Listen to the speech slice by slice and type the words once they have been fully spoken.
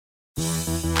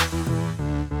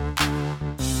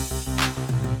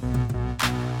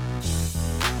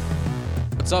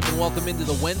What's up, and welcome into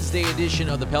the Wednesday edition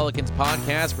of the Pelicans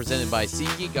podcast presented by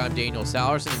SeatGeek. I'm Daniel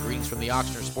Salerson, and greetings from the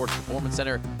Oxnard Sports Performance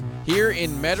Center here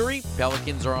in Metairie.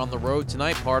 Pelicans are on the road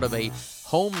tonight, part of a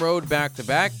home road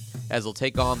back-to-back, as they'll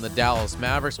take on the Dallas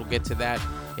Mavericks. We'll get to that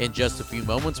in just a few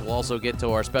moments. We'll also get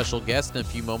to our special guest in a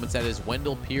few moments. That is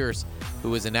Wendell Pierce,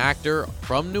 who is an actor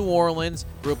from New Orleans,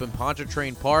 grew up in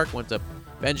Pontchartrain Park, went to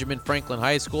Benjamin Franklin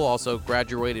High School, also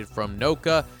graduated from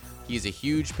NOCA. He's a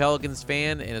huge Pelicans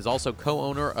fan and is also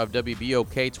co-owner of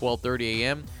WBOK 1230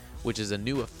 AM, which is a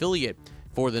new affiliate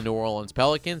for the New Orleans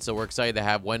Pelicans. So we're excited to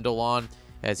have Wendell on,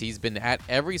 as he's been at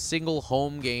every single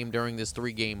home game during this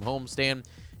three-game homestand,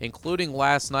 including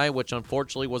last night, which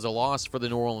unfortunately was a loss for the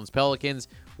New Orleans Pelicans,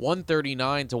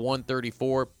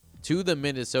 139-134 to the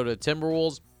Minnesota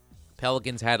Timberwolves.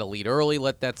 Pelicans had a lead early,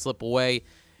 let that slip away,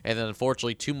 and then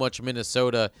unfortunately too much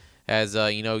Minnesota. As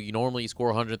you normally score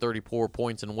 134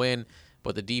 points and win,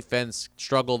 but the defense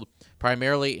struggled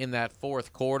primarily in that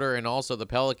fourth quarter, and also the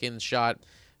Pelicans shot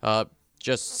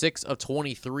just 6 of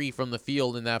 23 from the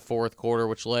field in that fourth quarter,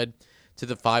 which led to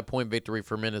the 5-point victory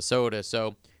for Minnesota.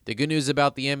 So the good news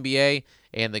about the NBA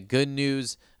and the good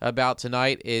news about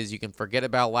tonight is you can forget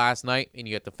about last night, and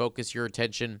you have to focus your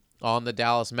attention on the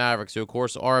Dallas Mavericks, who, of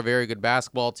course, are a very good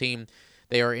basketball team.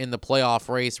 They are in the playoff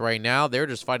race right now. They're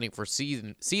just fighting for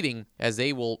seeding, as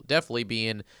they will definitely be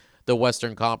in the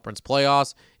Western Conference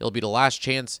playoffs. It'll be the last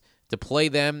chance to play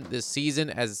them this season,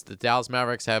 as the Dallas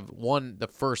Mavericks have won the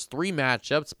first three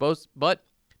matchups, but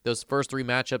those first three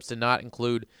matchups did not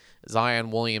include Zion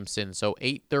Williamson. So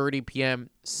 8:30 p.m.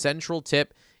 Central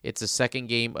tip. It's the second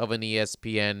game of an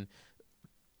ESPN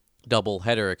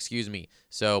doubleheader,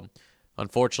 So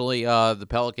unfortunately, the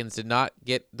Pelicans did not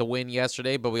get the win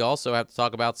yesterday, but we also have to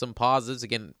talk about some positives.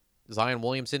 Again, Zion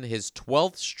Williamson, his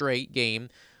 12th straight game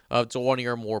of 20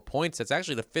 or more points. That's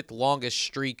actually the fifth longest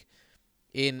streak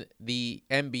in the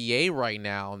NBA right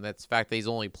now, and that's the fact that he's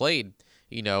only played,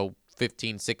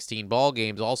 15, 16 ball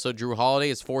games. Also, Drew Holiday,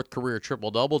 his fourth career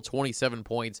triple-double, 27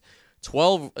 points,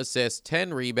 12 assists,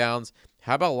 10 rebounds.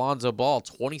 How about Lonzo Ball,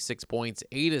 26 points,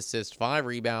 8 assists, 5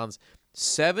 rebounds,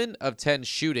 7 of 10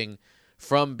 shooting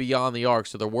from beyond the arc.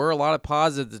 So there were a lot of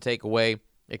positives to take away,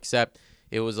 except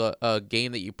it was a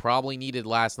game that you probably needed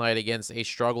last night against a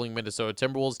struggling Minnesota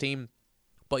Timberwolves team.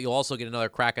 But you'll also get another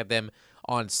crack at them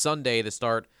on Sunday to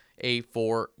start a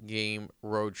 4-game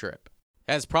road trip.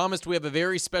 As promised, we have a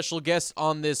very special guest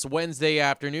on this Wednesday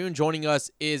afternoon. Joining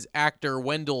us is actor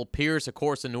Wendell Pierce, of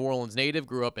course, a New Orleans native,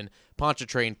 grew up in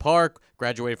Pontchartrain Park,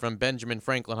 graduated from Benjamin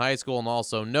Franklin High School and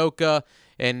also NOCA,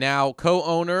 and now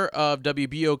co-owner of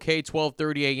WBOK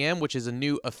 1230 AM, which is a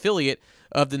new affiliate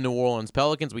of the New Orleans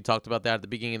Pelicans. We talked about that at the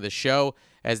beginning of the show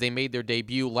as they made their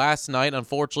debut last night.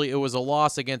 Unfortunately, it was a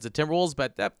loss against the Timberwolves,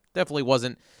 but that definitely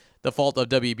wasn't the fault of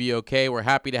WBOK. We're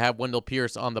happy to have Wendell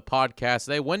Pierce on the podcast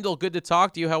today. Wendell, good to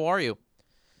talk to you. How are you?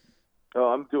 Oh,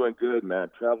 I'm doing good,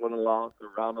 man. Traveling around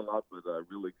a lot, but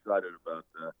really excited about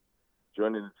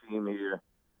joining the team here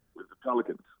with the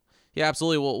Pelicans. Yeah,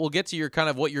 absolutely. We'll get to your kind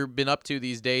of what you've been up to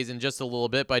these days in just a little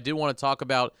bit, but I did want to talk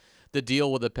about the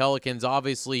deal with the Pelicans.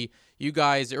 Obviously, you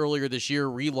guys earlier this year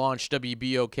relaunched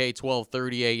WBOK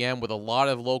 1230 AM with a lot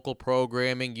of local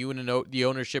programming. You and the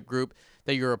ownership group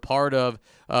that you're a part of,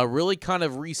 really kind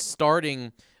of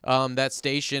restarting that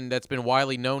station that's been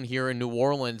widely known here in New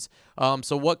Orleans.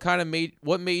 So what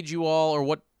made you all, or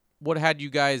what had you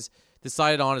guys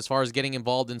decided on as far as getting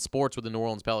involved in sports with the New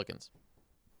Orleans Pelicans?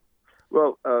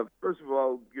 Well, first of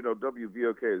all,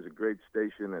 WBOK is a great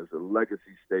station, it's a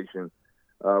legacy station,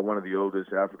 one of the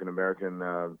oldest African-American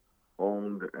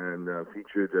owned and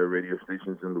featured radio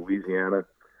stations in Louisiana.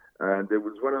 And it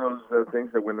was one of those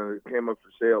things that when it came up for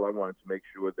sale, I wanted to make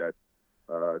sure that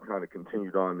kind of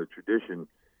continued on the tradition.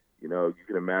 You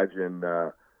can imagine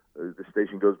the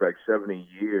station goes back 70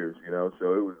 years,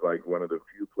 so it was like one of the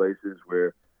few places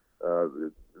where,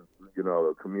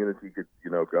 a community could,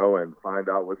 go and find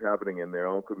out what's happening in their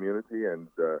own community. And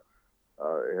it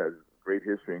has great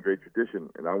history and great tradition,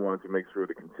 and I wanted to make sure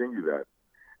to continue that.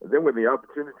 And then when the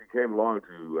opportunity came along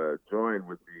to join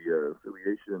with the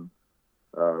affiliation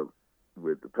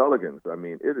with the Pelicans, I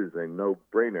mean, it is a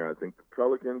no-brainer. I think the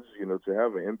Pelicans, to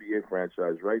have an NBA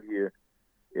franchise right here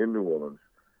in New Orleans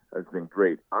has been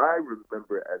great. I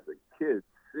remember as a kid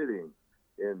sitting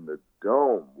in the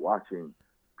Dome watching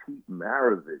Pete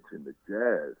Maravich in the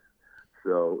Jazz.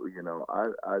 So,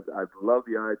 I love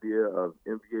the idea of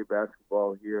NBA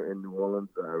basketball here in New Orleans.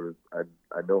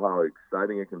 I know how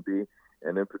exciting it can be.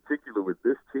 And in particular with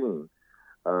this team,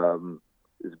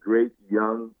 this great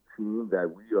young team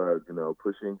that we are,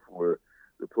 pushing for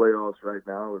the playoffs right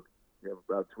now. We have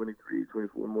about 23,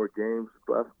 24 more games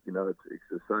left. It's an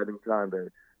exciting time to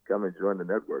come and join the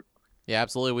network. Yeah,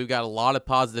 absolutely. We've got a lot of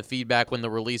positive feedback when the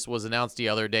release was announced the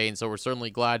other day, and so we're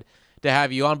certainly glad to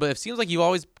have you on. But it seems like you've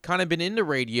always kind of been into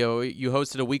radio. You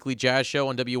hosted a weekly jazz show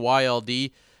on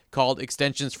WYLD called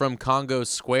Extensions from Congo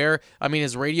Square. I mean,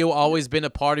 has radio always been a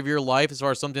part of your life as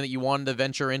far as something that you wanted to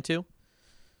venture into?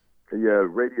 Yeah,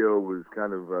 radio was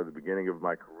kind of the beginning of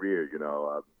my career.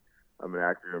 I'm an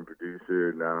actor and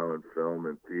producer now in film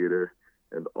and theater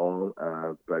and all.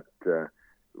 But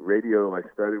radio, I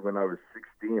started when I was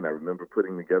 16. I remember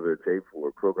putting together a tape for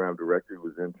a program director who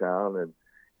was in town, and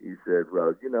he said,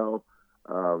 "Well,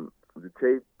 the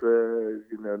tape,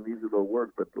 needs a little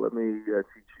work, but let me teach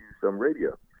you some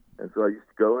radio." And so I used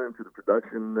to go into the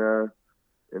production room,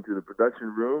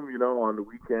 on the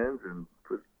weekends and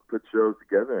put shows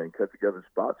together and cut together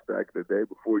spots back in the day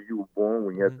before you were born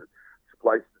when you had to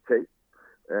splice the tape.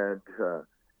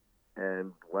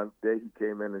 And one day he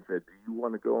came in and said, "Do you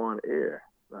want to go on air?"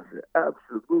 I said,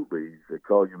 "Absolutely." He said,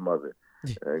 "Call your mother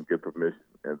and get permission."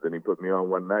 And then he put me on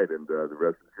one night, and the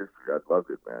rest is history. I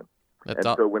loved it, man.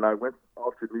 So when I went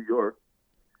off to New York,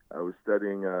 I was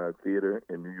studying theater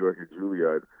in New York at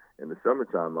Juilliard. In the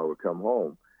summertime, I would come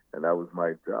home, and that was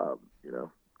my job,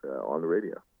 on the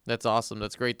radio. That's awesome.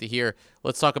 That's great to hear.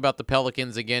 Let's talk about the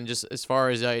Pelicans again, just as far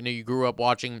as I know you grew up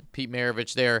watching Pete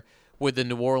Maravich there with the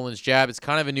New Orleans Jazz. It's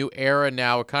kind of a new era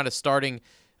now. We're kind of starting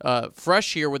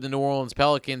fresh here with the New Orleans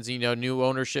Pelicans, new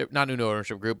ownership, not new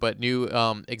ownership group, but new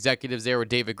executives there with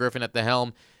David Griffin at the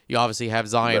helm. You obviously have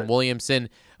Zion Williamson.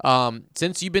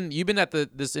 Since you've been at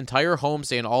this entire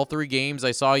homestand in all three games,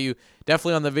 I saw you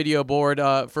definitely on the video board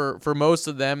for most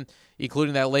of them,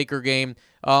 including that Laker game.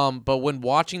 But when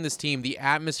watching this team, the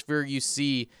atmosphere you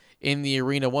see in the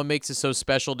arena, what makes it so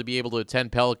special to be able to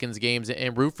attend Pelicans games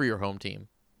and root for your home team?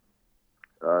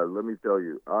 Let me tell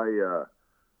you,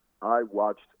 I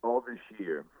watched all this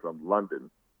year from London.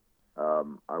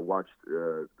 I watched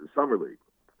the Summer League.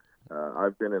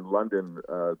 I've been in London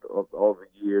all the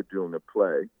year doing a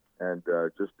play. And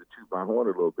just to toot my horn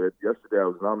a little bit, yesterday I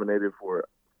was nominated for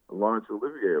a Laurence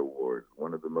Olivier Award,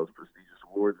 one of the most prestigious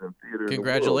awards in theater.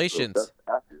 Congratulations! In the world. So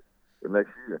best actor for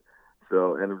next year.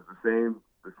 So, and it was the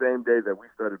same day that we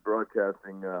started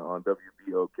broadcasting on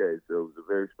WBOK. So it was a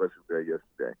very special day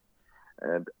yesterday.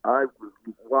 And I was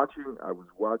watching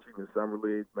the Summer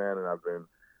League, man, and I've been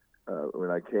when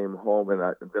I came home and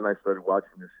then I started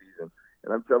watching the season.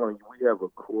 And I'm telling you, we have a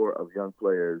core of young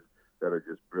players that are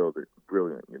just brilliant.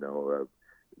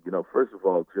 First of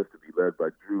all, just to be led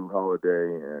by Drew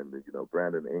Holiday and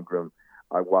Brandon Ingram.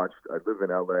 I live in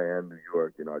LA and New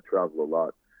York. I travel a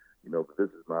lot. But this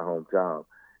is my hometown.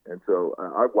 And so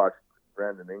I watched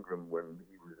Brandon Ingram when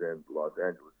he was in Los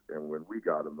Angeles, and when we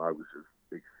got him, I was just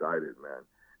excited, man.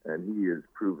 And he is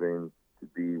proving to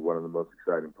be one of the most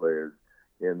exciting players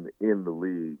in the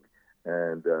league,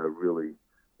 and really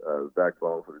the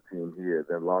backbone for the team here.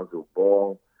 Then Lonzo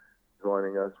Ball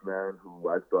joining us, man, who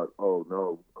I thought, oh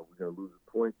no, are we going to lose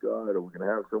a point guard? Are we going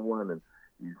to have someone? And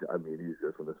he's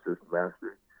just an assist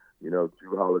master.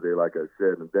 Drew Holiday, like I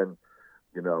said, and then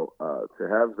to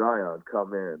have Zion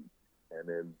come in and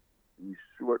in these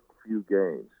short few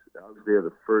games. I was there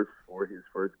for his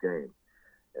first game.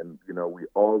 And, we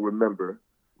all remember,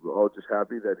 we were all just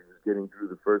happy that he was getting through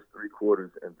the first three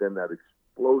quarters, and then that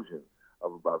explosion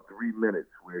of about 3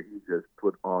 minutes where he just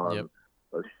put on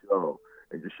a show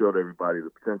and just showed everybody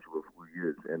the potential of who he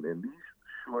is. And in these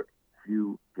short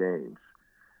few games,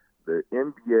 the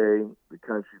NBA, the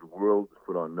country, the world has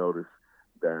put on notice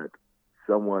that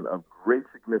someone of great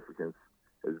significance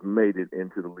has made it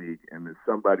into the league, and it's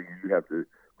somebody you have to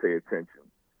pay attention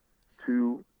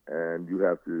to, and you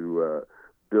have to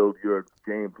build your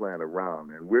game plan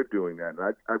around. And we're doing that. And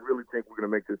I really think we're going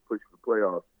to make this push to the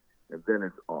playoffs, and then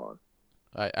it's on.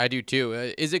 I do too.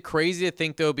 Is it crazy to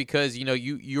think though, because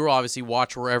you obviously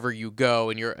watch wherever you go,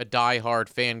 and you're a diehard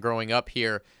fan growing up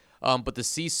here, but to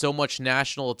see so much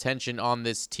national attention on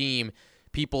this team,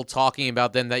 people talking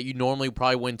about them that you normally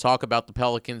probably wouldn't talk about the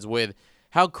Pelicans with.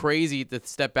 How crazy to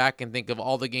step back and think of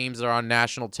all the games that are on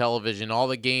national television, all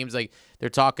the games like they're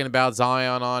talking about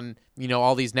Zion on,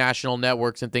 all these national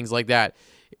networks and things like that.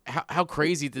 How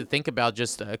crazy to think about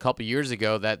just a couple years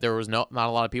ago that there was not a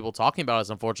lot of people talking about us,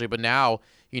 unfortunately, but now,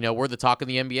 we're the talk of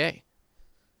the NBA.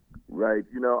 Right.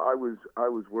 I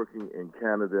was working in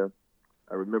Canada.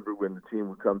 I remember when the team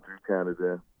would come through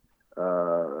Canada. I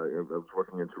was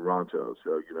working in Toronto,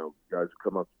 so guys would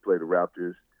come up to play the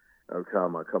Raptors. I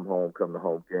come home, come to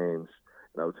home games,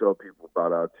 and I would tell people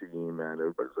about our team, and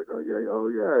everybody's like, oh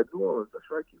yeah, New Orleans, that's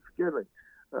right, keep forgetting.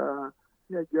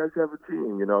 Yeah, you guys have a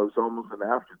team. It's almost an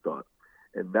afterthought.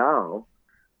 And now,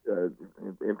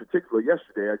 in particular,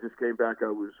 yesterday I just came back.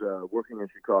 I was working in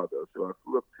Chicago, so I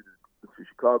flew up to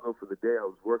Chicago for the day. I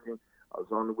was working. I was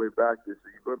on the way back. They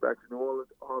said, "You going back to New Orleans?"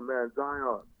 "Oh man,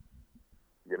 Zion."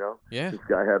 You know, Yeah. this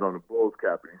guy had on a Bulls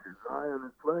cap, and he said, "Zion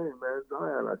is playing, man.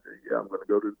 Zion." I said, "Yeah, I'm going to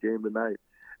go to the game tonight."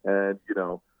 And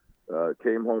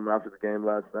came home after the game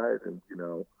last night, and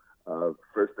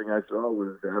first thing I saw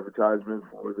was the advertisement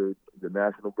for the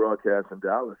national broadcast in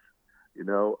Dallas.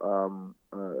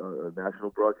 A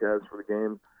national broadcast for the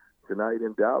game tonight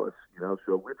in Dallas.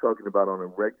 So we're talking about on a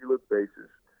regular basis,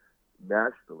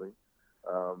 nationally.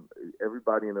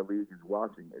 Everybody in the league is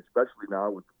watching, especially now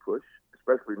with the push,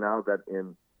 especially now that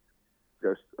in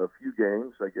just a few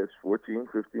games, I guess 14,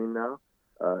 15 now,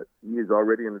 he is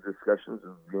already in the discussions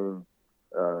of being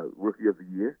Rookie of the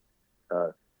Year,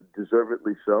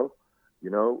 deservedly so.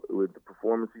 With the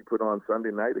performance he put on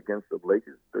Sunday night against the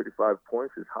Lakers, 35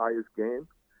 points, his highest game.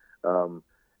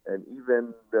 And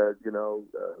even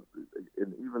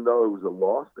even though it was a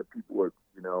loss, that people were,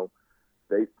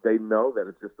 they know that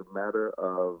it's just a matter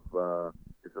of the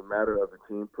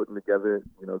team putting together,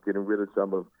 getting rid of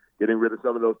some of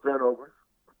those turnovers.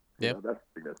 Yeah, that's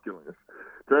the thing that's killing us.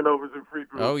 Turnovers and free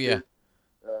throws. Oh yeah.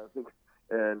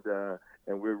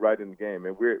 And we're right in the game,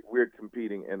 and we're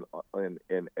competing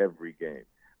in every game.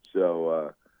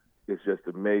 So it's just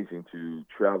amazing to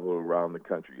travel around the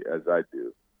country as I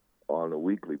do on a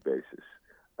weekly basis,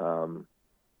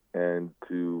 and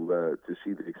to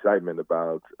see the excitement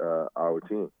about our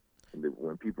team. And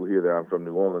when people hear that I'm from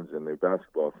New Orleans and they're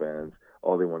basketball fans,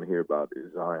 all they want to hear about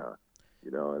is Zion,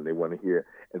 and they want to hear.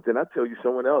 And then I tell you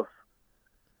someone else,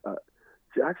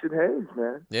 Jackson Hayes,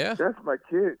 man. Yeah. That's my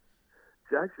kid.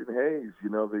 Jackson Hayes,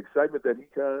 the excitement that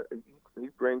he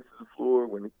brings to the floor,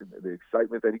 the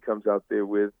excitement that he comes out there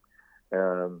with,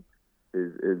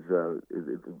 is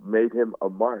made him a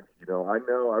mark.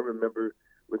 I remember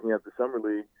looking at the summer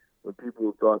league when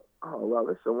people thought, "Oh wow,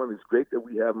 there's someone. It's great that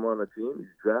we have him on our team. He's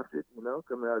drafted,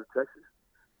 coming out of Texas,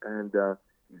 and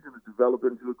he's going to develop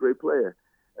into a great player."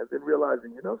 And then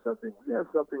realizing, something, we have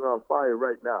something on fire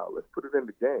right now. Let's put it in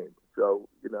the game. So,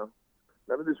 none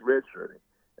of this red shirting.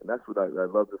 And that's what I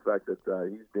love, the fact that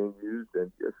he's being used,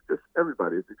 and just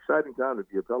everybody. It's an exciting time to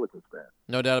be a Pelicans fan.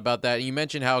 No doubt about that. You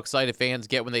mentioned how excited fans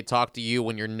get when they talk to you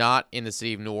when you're not in the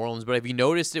city of New Orleans, but have you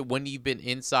noticed it when you've been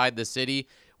inside the city,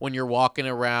 when you're walking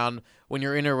around, when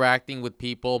you're interacting with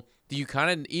people? Do you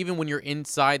kind of, even when you're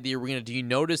inside the arena, do you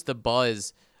notice the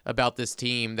buzz about this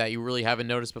team that you really haven't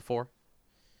noticed before?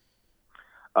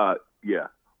 Yeah.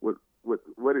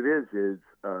 What it is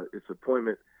it's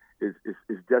appointment. Is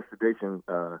destination.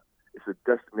 It's a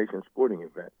destination sporting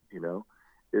event.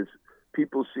 Is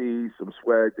people see some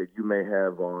swag that you may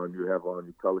have on. You have on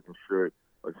your Pelican shirt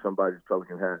or somebody's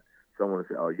Pelican hat. Someone will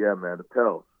say, "Oh yeah, man, the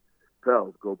Pels,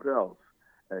 go Pels!"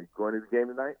 And going to the game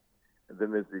tonight. And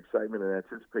then there's the excitement and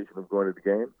anticipation of going to the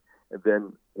game. And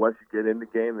then once you get in the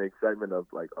game, the excitement of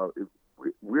like, "Oh,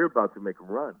 we're about to make a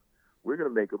run. We're going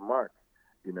to make a mark."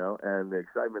 And the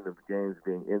excitement of the games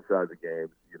being inside the games.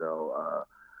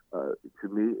 To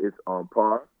me, it's on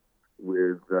par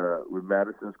with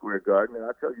Madison Square Garden. And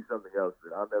I'll tell you something else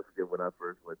that I'll never forget when I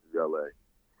first went to L.A.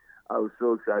 I was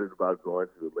so excited about going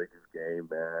to the Lakers game,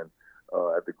 man,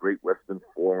 at the Great Western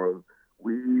Forum.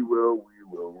 We will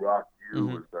rock you.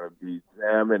 Mm-hmm. It's going to be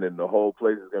jamming, and the whole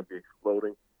place is going to be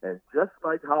exploding. And just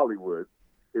like Hollywood,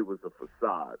 it was a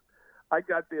facade. I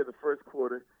got there the first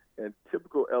quarter, and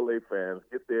typical LA fans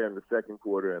get there in the second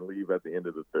quarter and leave at the end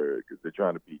of the third because they're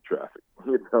trying to beat traffic,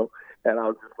 And I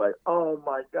was just like, oh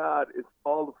my God, it's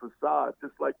all a facade,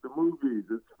 just like the movies.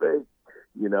 It's fake,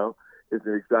 It's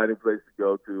an exciting place to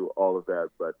go to, all of that.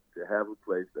 But to have a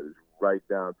place that is right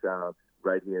downtown,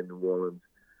 right here in New Orleans,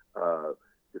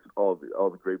 just all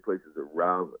the great places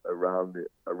around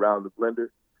the blender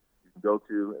you can go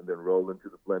to, and then roll into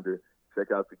the blender,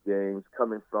 check out the games,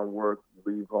 coming from work,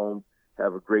 leave home,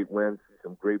 have a great win, see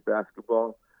some great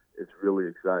basketball. It's really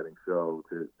exciting. So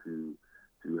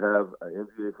to have an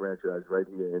NBA franchise right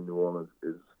here in New Orleans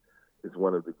is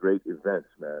one of the great events,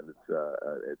 man.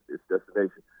 It's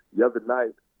destination. The other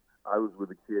night, I was with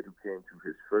a kid who came to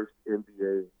his first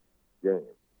NBA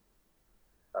game,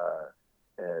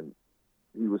 and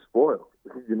he was spoiled.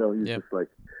 He's just like,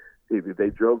 they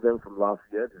drove him from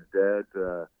Lafayette. His dad,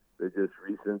 they just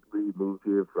recently moved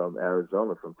here from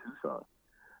Arizona, from Tucson.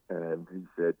 And he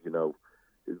said,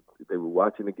 they were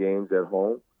watching the games at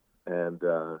home, and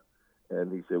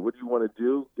he said, "What do you want to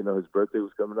do?" His birthday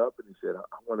was coming up, and he said,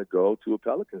 "I want to go to a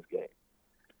Pelicans game."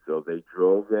 So they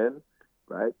drove in,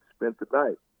 right? Spent the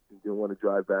night. He didn't want to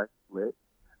drive back late,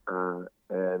 and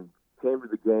came to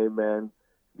the game, man.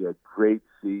 You had great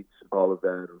seats, all of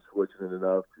that. I was fortunate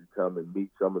enough to come and meet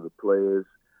some of the players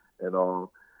and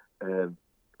all. And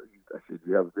I said,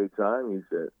 "You have a great time?" He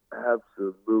said,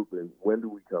 "Absolutely. When do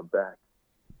we come back?"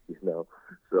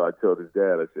 So I told his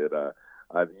dad, I said,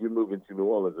 "You're moving to New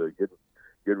Orleans, or get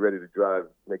ready to drive,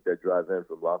 make that drive in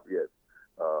from Lafayette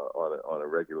on a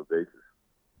regular basis."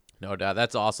 No doubt.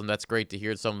 That's awesome. That's great to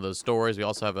hear some of those stories. We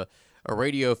also have a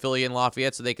radio affiliate in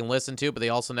Lafayette so they can listen to, but they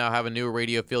also now have a new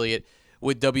radio affiliate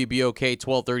with WBOK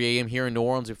 1230 AM here in New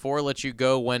Orleans. Before I let you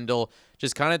go, Wendell,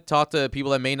 just kind of talk to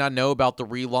people that may not know about the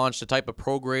relaunch, the type of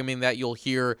programming that you'll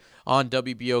hear on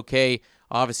WBOK.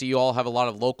 Obviously, you all have a lot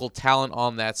of local talent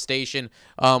on that station.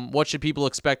 What should people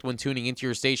expect when tuning into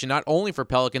your station, not only for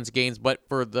Pelicans games, but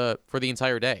for the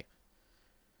entire day?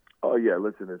 Oh, yeah,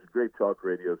 listen, it's a great talk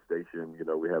radio station.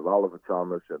 We have Oliver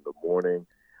Thomas in the morning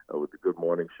with the Good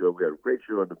Morning Show. We have a great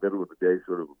show in the middle of the day,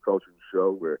 sort of a cultural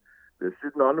show where they're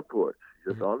sitting on the porch,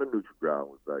 just on the neutral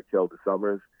ground with Kelda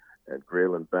Summers and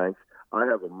Graylin Banks. I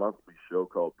have a monthly show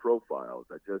called Profiles.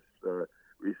 I just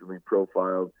recently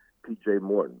profiled P.J.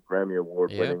 Morton, Grammy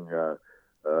Award-winning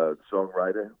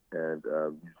songwriter and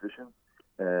musician.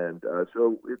 And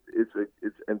so it's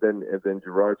and then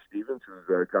Gerard Stevens,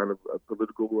 who's kind of a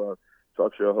political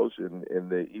talk show host in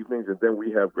the evenings, and then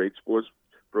we have great sports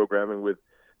programming with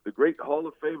the great Hall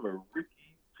of Famer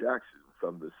Ricky Jackson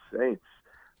from the Saints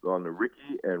on the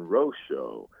Ricky and Rose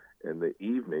show in the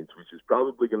evenings, which is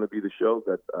probably going to be the show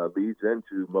that leads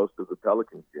into most of the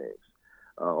Pelicans games.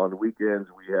 On the weekends,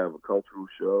 we have a cultural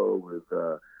show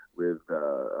with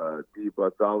Dee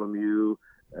Bartholomew,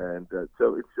 and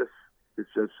so it's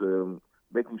just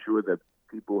making sure that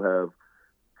people have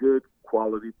good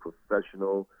quality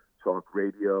professional talk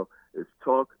radio. It's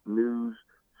talk, news,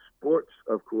 sports,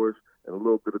 of course, and a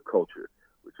little bit of culture,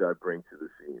 which I bring to the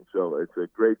scene. So it's a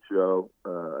great show.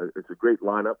 It's a great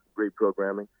lineup, great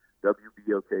programming.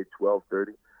 WBOK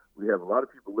 1230. We have a lot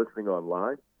of people listening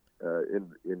online in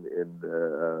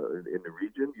the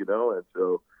region, and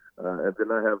so and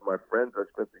then I have my friends. I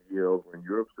spent the year over in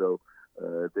Europe, so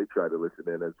they try to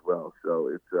listen in as well. So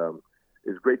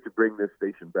it's great to bring this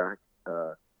station back.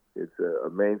 It's a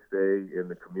mainstay in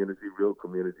the community, real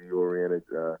community-oriented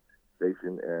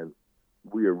station, and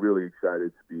we are really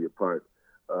excited to be a part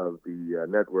of the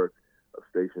network of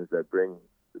stations that bring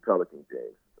the Pelican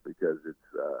games, because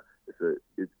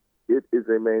it is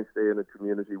a mainstay in the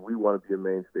community. We want to be a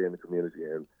mainstay in the community,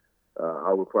 and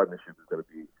our partnership is going to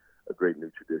be a great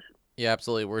new tradition. Yeah,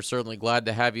 absolutely. We're certainly glad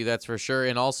to have you, that's for sure.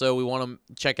 And also, we want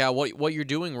to check out what you're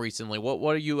doing recently.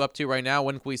 What are you up to right now?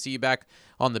 When can we see you back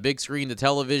on the big screen, the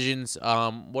televisions?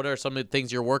 What are some of the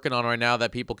things you're working on right now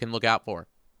that people can look out for?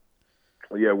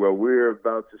 Yeah, well, we're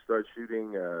about to start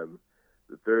shooting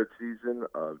the third season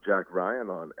of Jack Ryan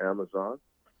on Amazon,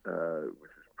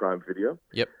 which is Prime Video.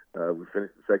 Yep. We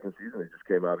finished the second season. It just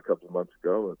came out a couple of months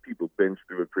ago. People binge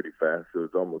through it pretty fast, so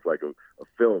it's almost like a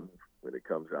film when it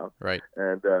comes out. Right.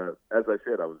 And as I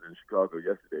said, I was in Chicago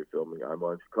yesterday filming. I'm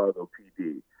on Chicago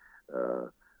PD,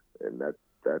 and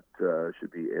that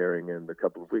should be airing in a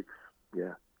couple of weeks.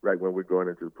 Yeah, right when we're going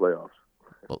into the playoffs.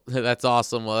 Well, that's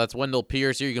awesome. Well, that's Wendell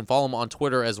Pierce here. You can follow him on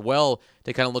Twitter as well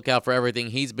to kind of look out for everything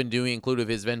he's been doing, including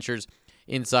his ventures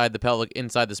inside the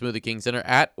Smoothie King Center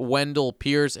at Wendell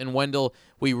Pierce. And Wendell,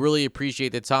 we really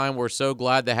appreciate the time. We're so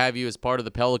glad to have you as part of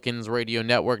the Pelicans radio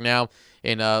network now.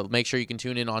 And make sure you can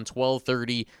tune in on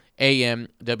 1230 AM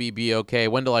WBOK.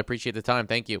 Wendell, I appreciate the time.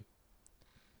 Thank you.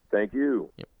 Thank you.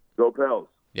 Yep. Go Pels.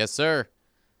 Yes, sir.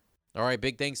 All right,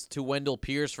 big thanks to Wendell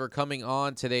Pierce for coming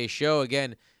on today's show.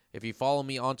 Again, if you follow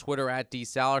me on Twitter at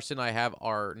DSallerson, I have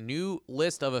our new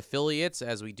list of affiliates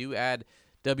as we do add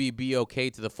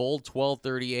WBOK to the fold,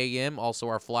 1230 AM. Also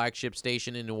our flagship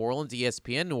station in New Orleans,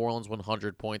 ESPN New Orleans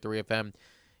 100.3 FM,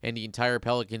 and the entire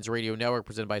Pelicans radio network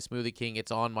presented by Smoothie King.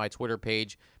 It's on my Twitter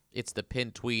page. It's the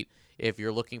pinned tweet if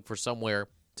you're looking for somewhere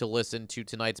to listen to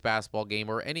tonight's basketball game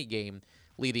or any game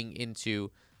leading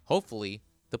into, hopefully,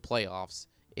 the playoffs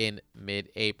in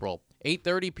mid-April.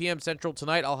 8:30 p.m. Central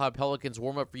tonight, I'll have Pelicans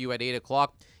warm-up for you at 8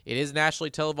 o'clock. It is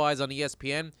nationally televised on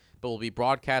ESPN, but will be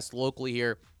broadcast locally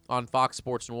here on Fox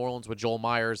Sports New Orleans with Joel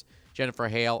Myers, Jennifer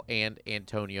Hale, and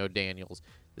Antonio Daniels.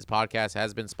 This podcast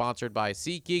has been sponsored by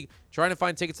SeatGeek. Trying to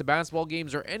find tickets to basketball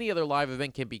games or any other live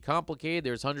event can be complicated.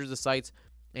 There's hundreds of sites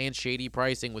and shady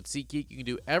pricing. With SeatGeek, you can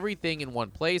do everything in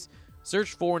one place.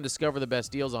 Search for and discover the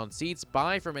best deals on seats,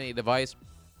 buy from any device,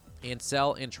 and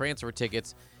sell and transfer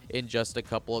tickets in just a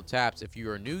couple of taps. If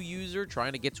you're a new user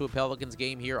trying to get to a Pelicans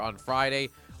game here on Friday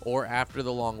or after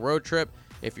the long road trip,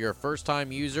 if you're a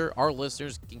first-time user, our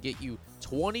listeners can get you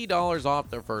 $20 off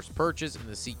their first purchase in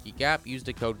the SeatGeek app. Use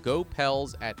the code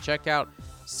GOPELS at checkout.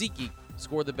 SeatGeek,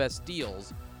 score the best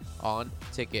deals on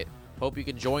ticket. Hope you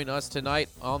can join us tonight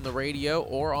on the radio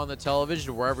or on the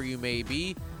television, wherever you may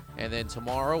be. And then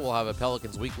tomorrow we'll have a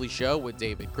Pelicans Weekly Show with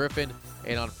David Griffin.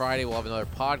 And on Friday we'll have another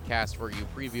podcast for you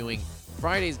previewing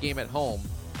Friday's game at home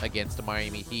against the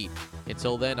Miami Heat.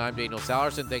 Until then, I'm Daniel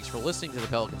Salerson. Thanks for listening to the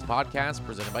Pelicans Podcast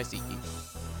presented by SeatGeek.